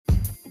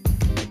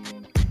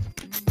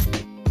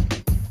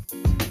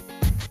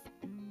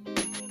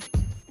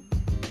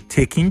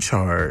Taking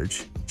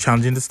charge,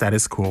 challenging the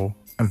status quo,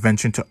 and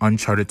venturing to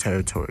uncharted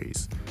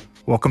territories.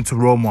 Welcome to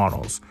Role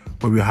Models,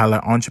 where we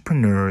highlight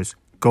entrepreneurs,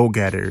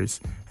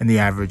 go-getters, and the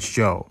average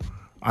Joe.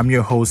 I'm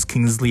your host,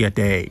 Kingsley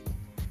Ade.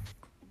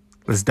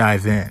 Let's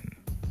dive in.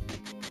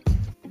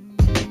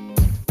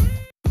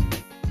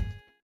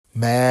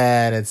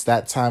 Man, it's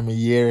that time of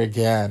year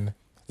again.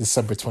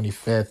 December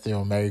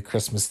 25th, Merry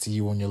Christmas to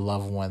you and your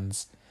loved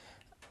ones.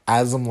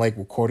 As I'm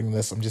recording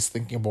this, I'm just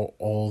thinking about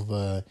all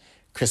the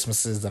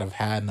Christmases that I've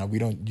had. Now, we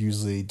don't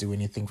usually do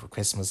anything for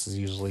Christmas. It's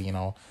usually,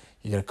 you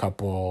get a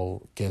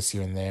couple gifts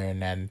here and there,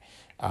 and then,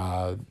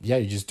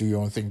 you just do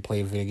your own thing,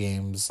 play video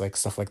games,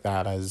 stuff like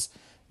that, as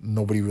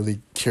nobody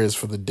really cares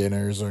for the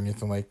dinners or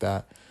anything like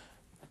that.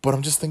 But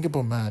I'm just thinking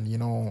about,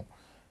 man,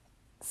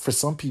 for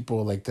some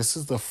people, this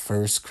is the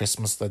first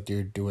Christmas that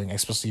they're doing,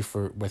 especially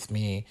with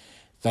me,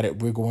 that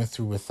we're going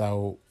through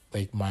without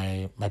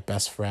my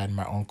best friend,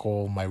 my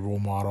uncle, my role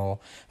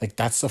model.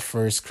 That's the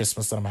first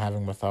Christmas that I'm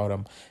having without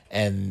him.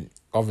 And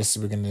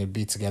obviously we're going to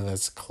be together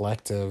as a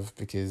collective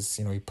because,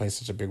 he plays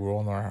such a big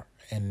role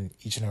in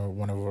each and every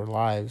one of our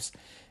lives,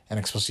 and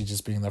especially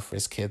just being there for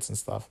his kids and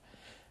stuff.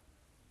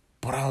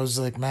 But I was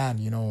like, man,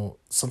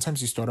 sometimes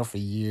you start off a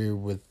year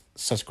with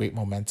such great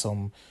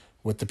momentum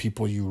with the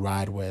people you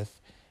ride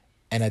with.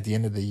 And at the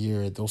end of the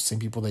year, those same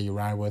people that you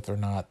ride with are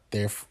not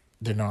there.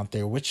 They're not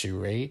there with you,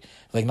 right?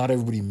 Not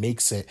everybody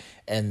makes it.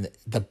 And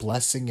the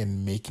blessing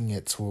in making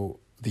it to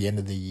the end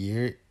of the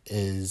year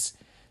is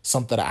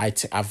something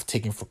that I've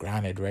taken for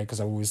granted, right? Because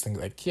I always think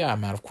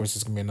of course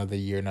it's going to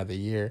be another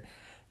year.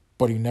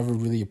 But you never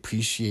really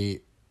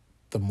appreciate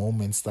the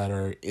moments that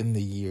are in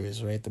the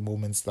years, right? The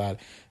moments that,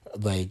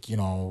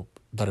 that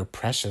are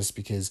precious,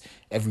 because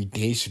every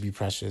day should be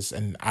precious.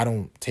 And I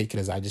don't take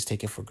it I just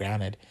take it for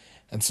granted.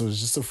 And so it's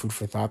just a food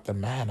for thought that,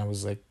 man, I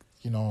was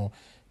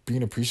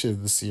being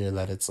appreciative this year,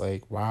 that it's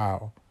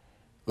wow.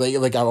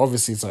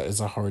 Obviously it's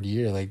a hard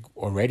year,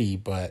 already,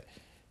 but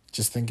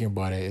just thinking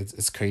about it,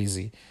 it's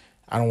crazy.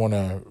 I don't want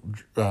to,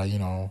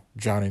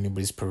 drown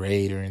anybody's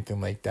parade or anything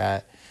like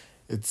that.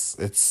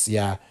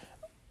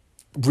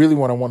 Really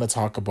what I want to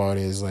talk about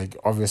is,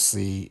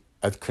 obviously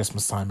at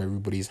Christmas time,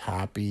 everybody's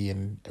happy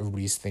and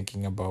everybody's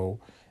thinking about,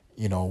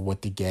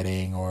 what they're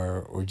getting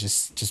or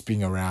just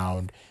being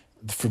around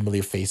the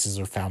familiar faces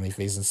or family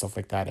faces and stuff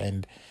like that.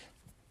 And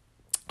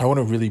I want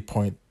to really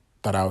point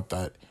that out,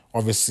 that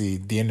obviously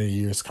the end of the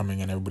year is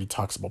coming and everybody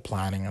talks about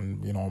planning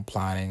and,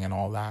 planning and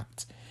all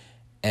that.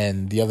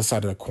 And the other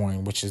side of the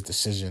coin, which is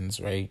decisions,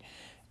 right?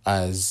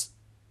 As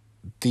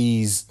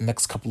these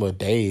next couple of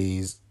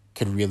days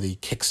could really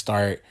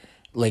kickstart,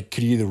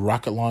 could either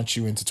rocket launch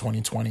you into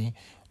 2020,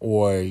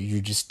 or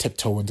you just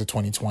tiptoe into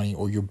 2020,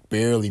 or you're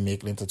barely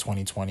making it into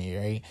 2020,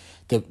 right?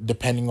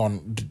 Depending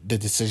on the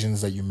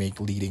decisions that you make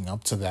leading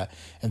up to that.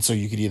 And so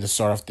you could either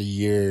start off the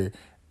year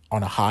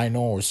on a high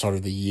note, or start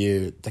of the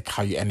year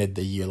how you ended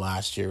the year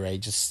last year, right?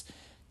 Just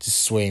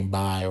swaying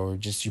by, or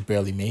just you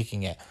barely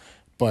making it.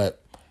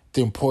 But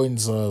the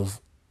importance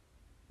of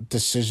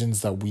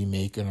decisions that we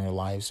make in our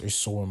lives are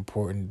so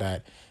important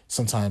that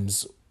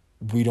sometimes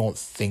we don't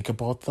think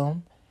about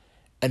them.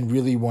 And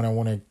really what I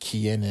want to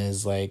key in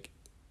is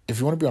if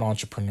you want to be an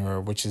entrepreneur,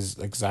 which is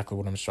exactly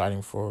what I'm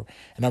striving for,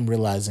 and I'm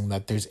realizing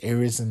that there's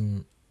areas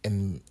in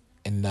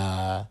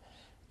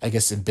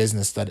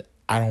business that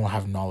I don't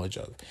have knowledge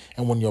of.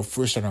 And when you're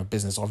first starting a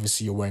business,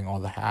 obviously you're wearing all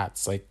the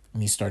hats. Like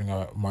me starting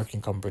a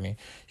marketing company,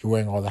 you're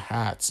wearing all the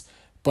hats.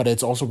 But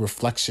it's also a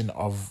reflection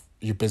of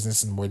your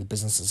business and where the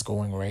business is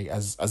going, right?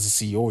 As a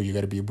CEO, you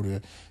got to be able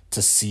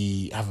to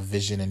see, have a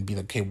vision, and be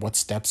okay, what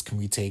steps can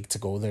we take to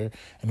go there,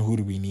 and who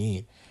do we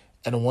need?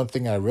 And the one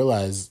thing I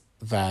realized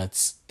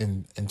that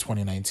in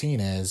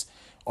 2019 is,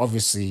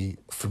 obviously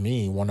for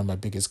me, one of my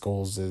biggest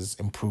goals is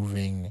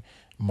improving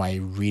my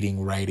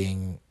reading,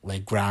 writing,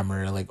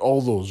 grammar,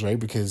 all those, right?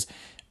 Because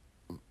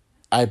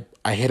I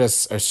hit a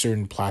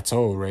certain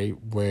plateau, right?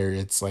 Where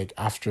it's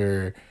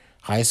after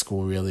high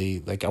school,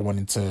 really, I went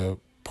into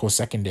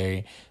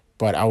post-secondary,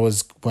 but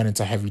went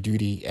into heavy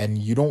duty, and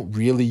you don't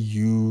really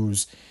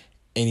use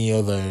any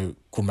of the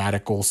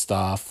grammatical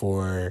stuff,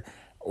 or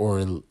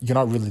you're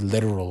not really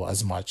literal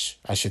as much,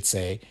 I should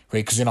say,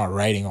 right? Because you're not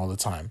writing all the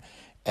time.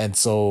 And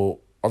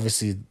so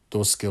obviously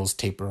those skills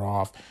taper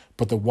off.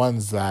 But the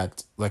ones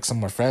that, some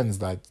of my friends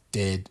that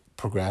did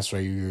progress,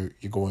 right, you're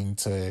going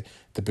to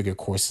the bigger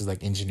courses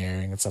like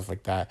engineering and stuff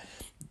like that,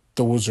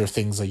 those are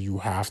things that you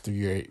have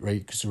to,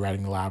 right? Because you're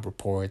writing lab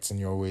reports and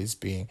you're always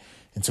being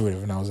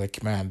intuitive. And I was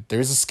like, man,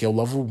 there's a skill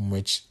level in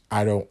which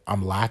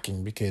I'm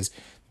lacking, because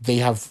they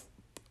have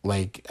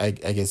I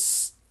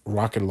guess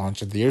rocket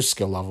launch at their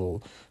skill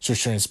level to a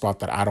certain spot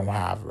that I don't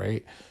have,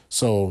 right?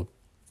 So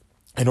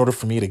in order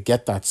for me to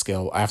get that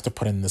skill, I have to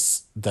put in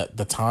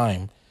the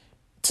time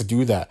to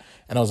do that.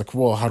 And I was like,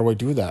 well, how do I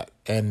do that?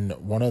 And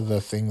one of the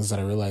things that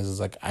I realized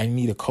is I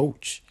need a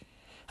coach.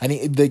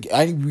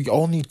 We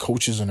all need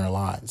coaches in our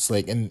lives,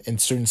 in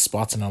certain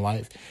spots in our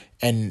life.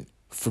 And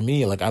for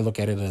me, I look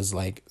at it as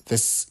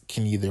this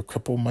can either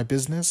cripple my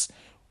business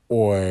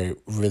or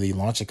really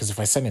launch it. Because if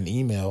I send an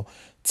email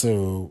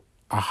to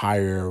a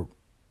higher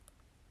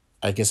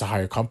I guess a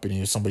higher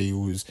company or somebody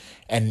who's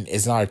and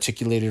is not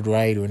articulated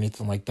right or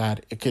anything like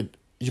that, it could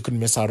you could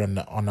miss out an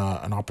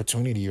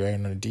opportunity, right,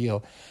 on a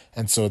deal.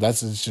 And so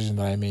that's a decision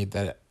that I made,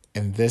 that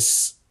in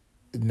this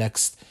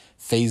next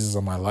phases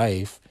of my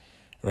life,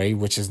 right,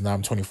 which is now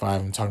I'm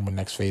 25, I'm talking about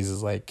next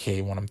phases like,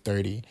 okay, when I'm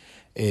 30,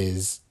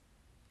 is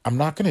I'm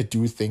not going to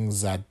do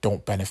things that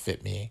don't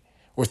benefit me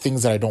or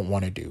things that I don't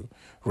want to do,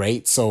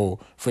 right? So,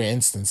 for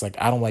instance, like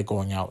I don't like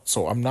going out.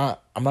 So I'm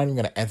not even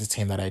going to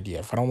entertain that idea.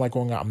 If I don't like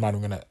going out, I'm not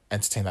even going to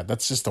entertain that.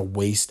 That's just a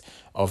waste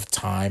of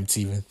time to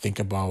even think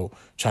about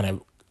trying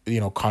to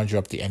conjure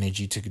up the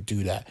energy to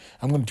do that.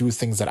 I'm going to do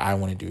things that I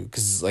want to do,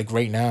 cuz like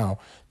right now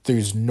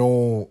there's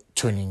no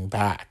turning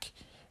back,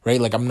 right?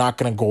 Like I'm not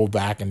going to go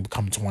back and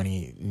become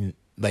 20.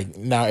 Like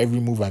now every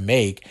move I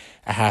make,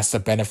 it has to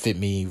benefit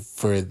me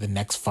for the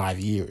next 5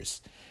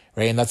 years,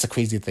 right? And that's the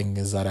crazy thing,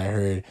 is that I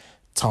heard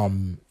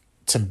Tom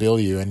Tim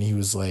Bilyeu, and he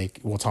was like,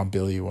 well, Tom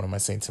Bilyeu, what am I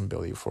saying Tim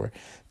Bilyeu for?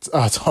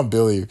 Tom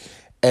Bilyeu.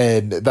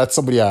 And that's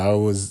somebody I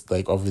always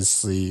like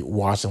obviously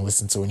watch and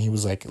listen to. And he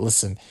was like,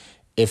 listen,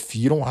 if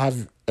you don't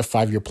have a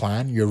 5 year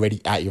plan, you're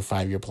already at your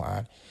 5 year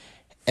plan.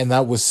 And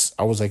I was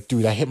like,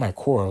 dude, that hit my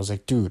core. I was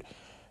like, dude,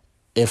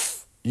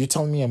 if you're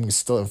telling me I'm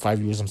still in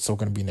 5 years, I'm still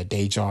going to be in a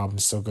day job, I'm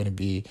still going to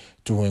be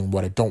doing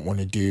what I don't want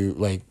to do,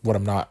 like what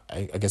I'm not,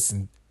 I guess,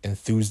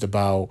 enthused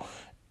about.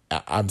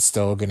 I'm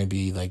still going to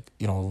be like,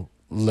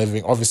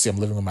 living, obviously I'm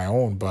living on my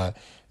own, but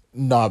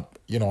not,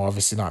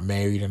 obviously not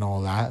married and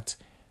all that,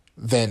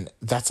 then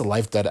that's a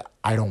life that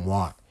I don't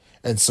want.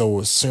 And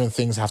so certain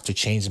things have to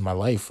change in my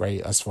life, right?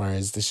 As far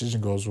as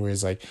decision goes, where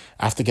it's like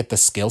I have to get the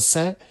skill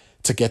set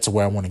to get to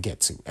where I want to get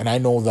to. And I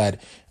know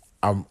that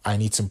I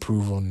need to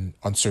improve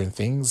on certain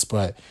things,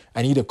 but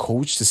I need a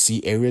coach to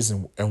see areas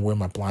and where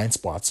my blind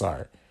spots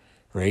are,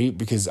 right?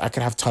 Because I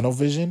could have tunnel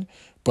vision,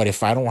 but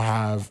if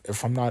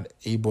I'm not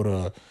able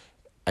to,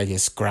 I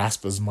guess,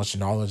 grasp as much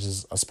knowledge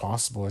as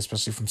possible,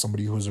 especially from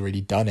somebody who's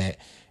already done it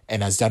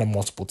and has done it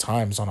multiple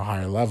times on a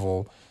higher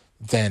level,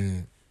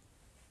 then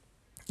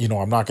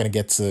I'm not going to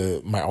get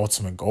to my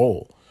ultimate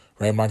goal,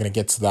 right? I'm not going to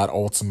get to that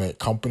ultimate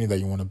company that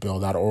you want to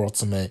build, that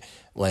ultimate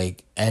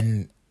like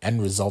end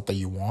result that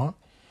you want.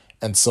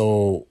 And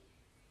so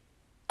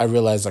I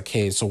realized,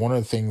 okay, so one of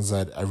the things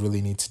that I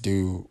really need to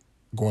do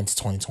going to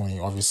 2020,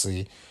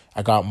 obviously,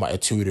 I got a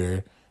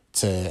tutor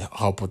to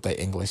help with the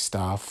English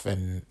stuff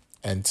and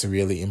to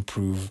really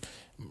improve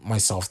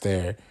myself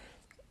there.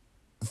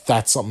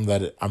 That's something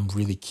that I'm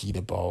really keen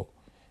about.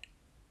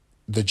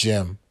 The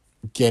gym,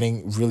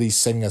 getting really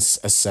setting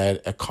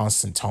a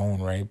constant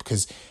tone, right?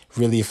 Because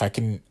really, if I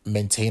can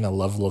maintain a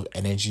level of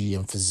energy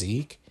and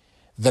physique,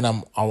 then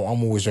I'm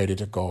always ready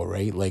to go,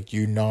 right? Like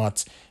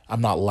I'm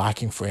not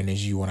lacking for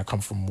energy when I come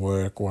from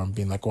work, or I'm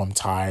being like, oh, I'm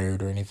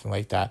tired or anything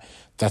like that.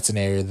 That's an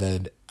area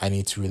that I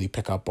need to really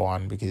pick up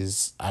on,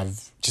 because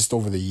I've just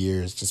over the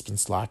years just been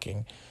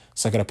slacking.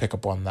 So I gotta pick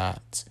up on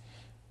that.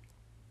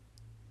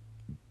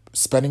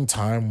 Spending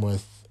time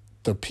with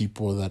the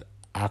people that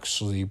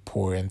actually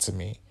pour into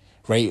me,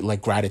 right?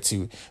 Like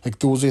gratitude. Like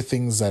those are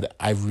things that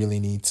I really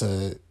need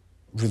to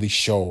really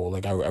show.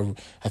 Like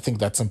I think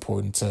that's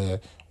important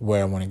to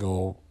where I want to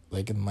go,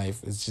 like in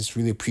life. It's just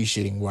really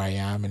appreciating where I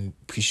am and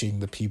appreciating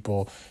the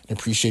people and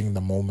appreciating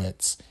the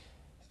moments,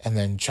 and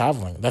then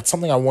traveling. That's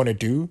something I want to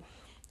do.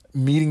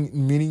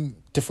 Meeting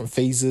different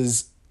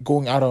phases,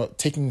 going out of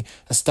taking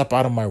a step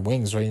out of my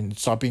wings, right, and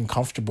stop being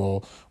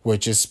comfortable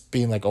with just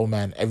being like, oh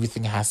man,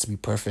 everything has to be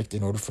perfect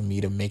in order for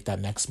me to make that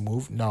next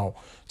move. No,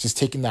 just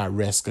taking that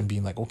risk and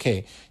being like,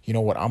 okay, you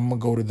know what, I'm gonna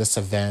go to this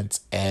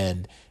event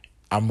and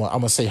I'm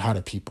gonna say hi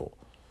to people,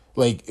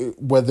 like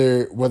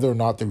whether or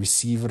not they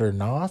receive it or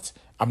not.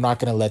 I'm not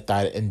gonna let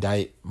that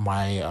indict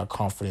my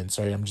confidence,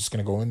 right? I'm just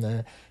gonna go in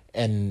there,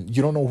 and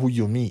you don't know who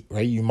you'll meet,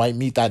 right? You might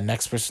meet that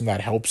next person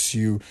that helps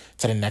you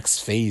to the next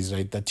phase,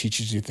 right? That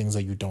teaches you things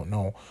that you don't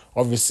know.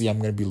 Obviously, I'm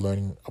gonna be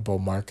learning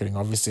about marketing.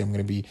 Obviously, I'm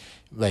gonna be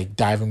like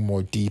diving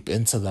more deep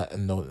into that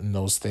in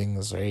those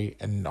things, right?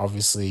 And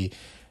obviously,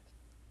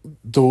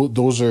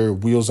 those are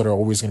wheels that are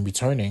always gonna be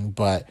turning,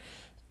 but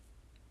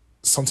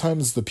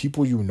sometimes the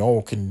people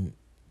can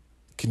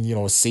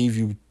save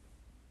you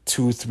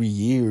 2 3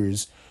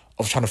 years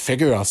of trying to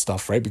figure out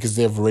stuff, right? Because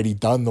they've already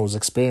done those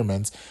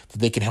experiments that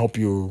they can help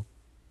you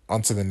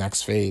onto the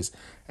next phase.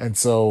 And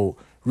so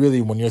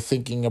really, when you're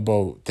thinking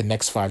about the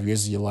next 5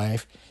 years of your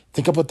life,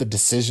 think about the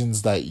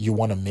decisions that you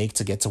want to make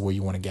to get to where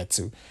you want to get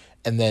to,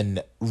 and then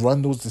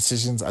run those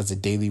decisions as a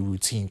daily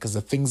routine, because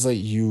the things that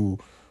you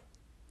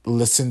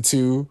listen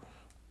to,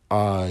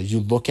 you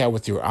look at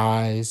with your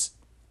eyes,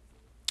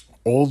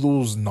 all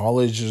those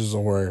knowledges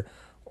or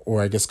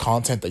I guess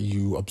content that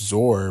you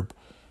absorb,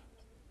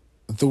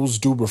 those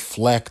do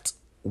reflect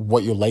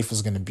what your life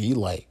is going to be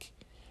like,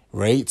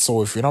 right?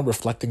 So if you're not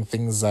reflecting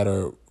things that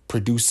are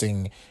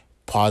producing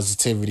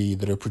positivity,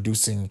 that are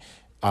producing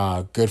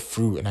good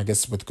fruit, and I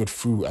guess with good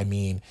fruit I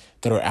mean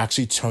that are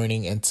actually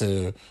turning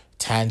into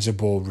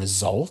tangible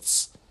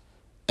results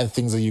and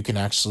things that you can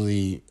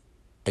actually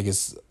I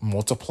guess,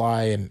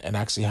 multiply and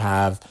actually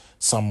have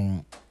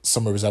some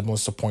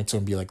resemblance to point to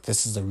and be like,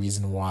 this is the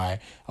reason why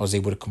I was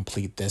able to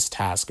complete this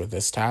task or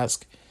this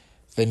task,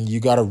 then you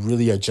got to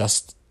really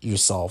adjust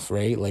yourself,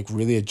 right? Like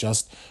really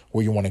adjust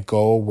where you want to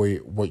go,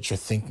 what you're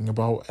thinking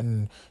about,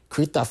 and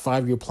create that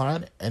 5-year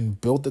plan and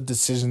build the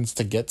decisions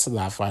to get to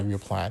that 5-year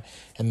plan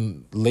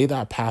and lay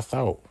that path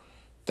out.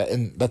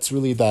 And that's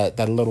really that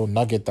little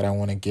nugget that I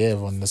want to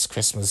give on this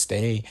Christmas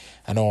day.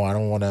 I know I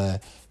don't want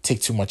to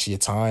take too much of your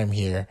time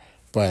here,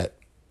 but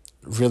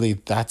really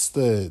that's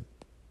the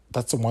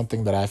one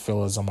thing that I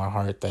feel is on my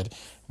heart, that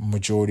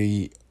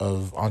majority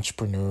of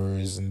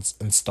entrepreneurs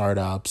and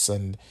startups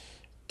and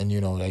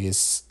I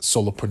guess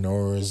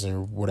solopreneurs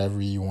or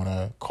whatever you want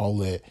to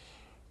call it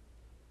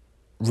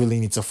really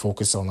need to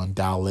focus on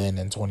dial in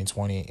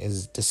 2020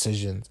 is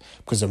decisions,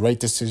 because the right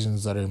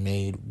decisions that are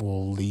made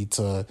will lead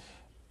to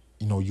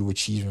you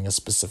achieving a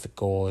specific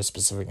goal, a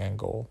specific end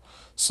goal.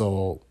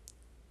 So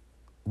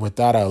with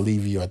that, I'll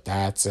leave you at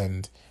that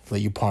and let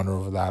you ponder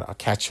over that. I'll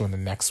catch you in the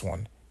next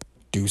one.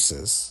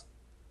 Deuces.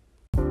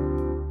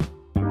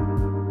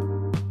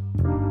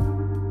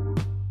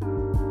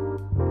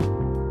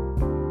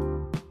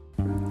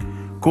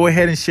 Go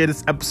ahead and share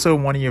this episode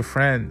with one of your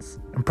friends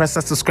and press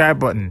that subscribe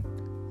button.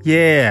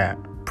 Yeah,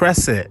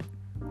 press it.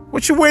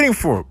 What you waiting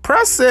for?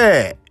 Press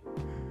it.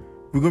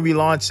 We're going to be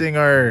launching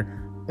our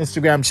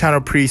Instagram channel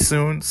pretty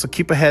soon, so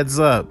keep a heads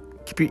up.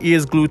 Keep your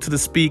ears glued to the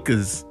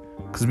speakers,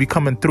 because we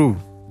coming through.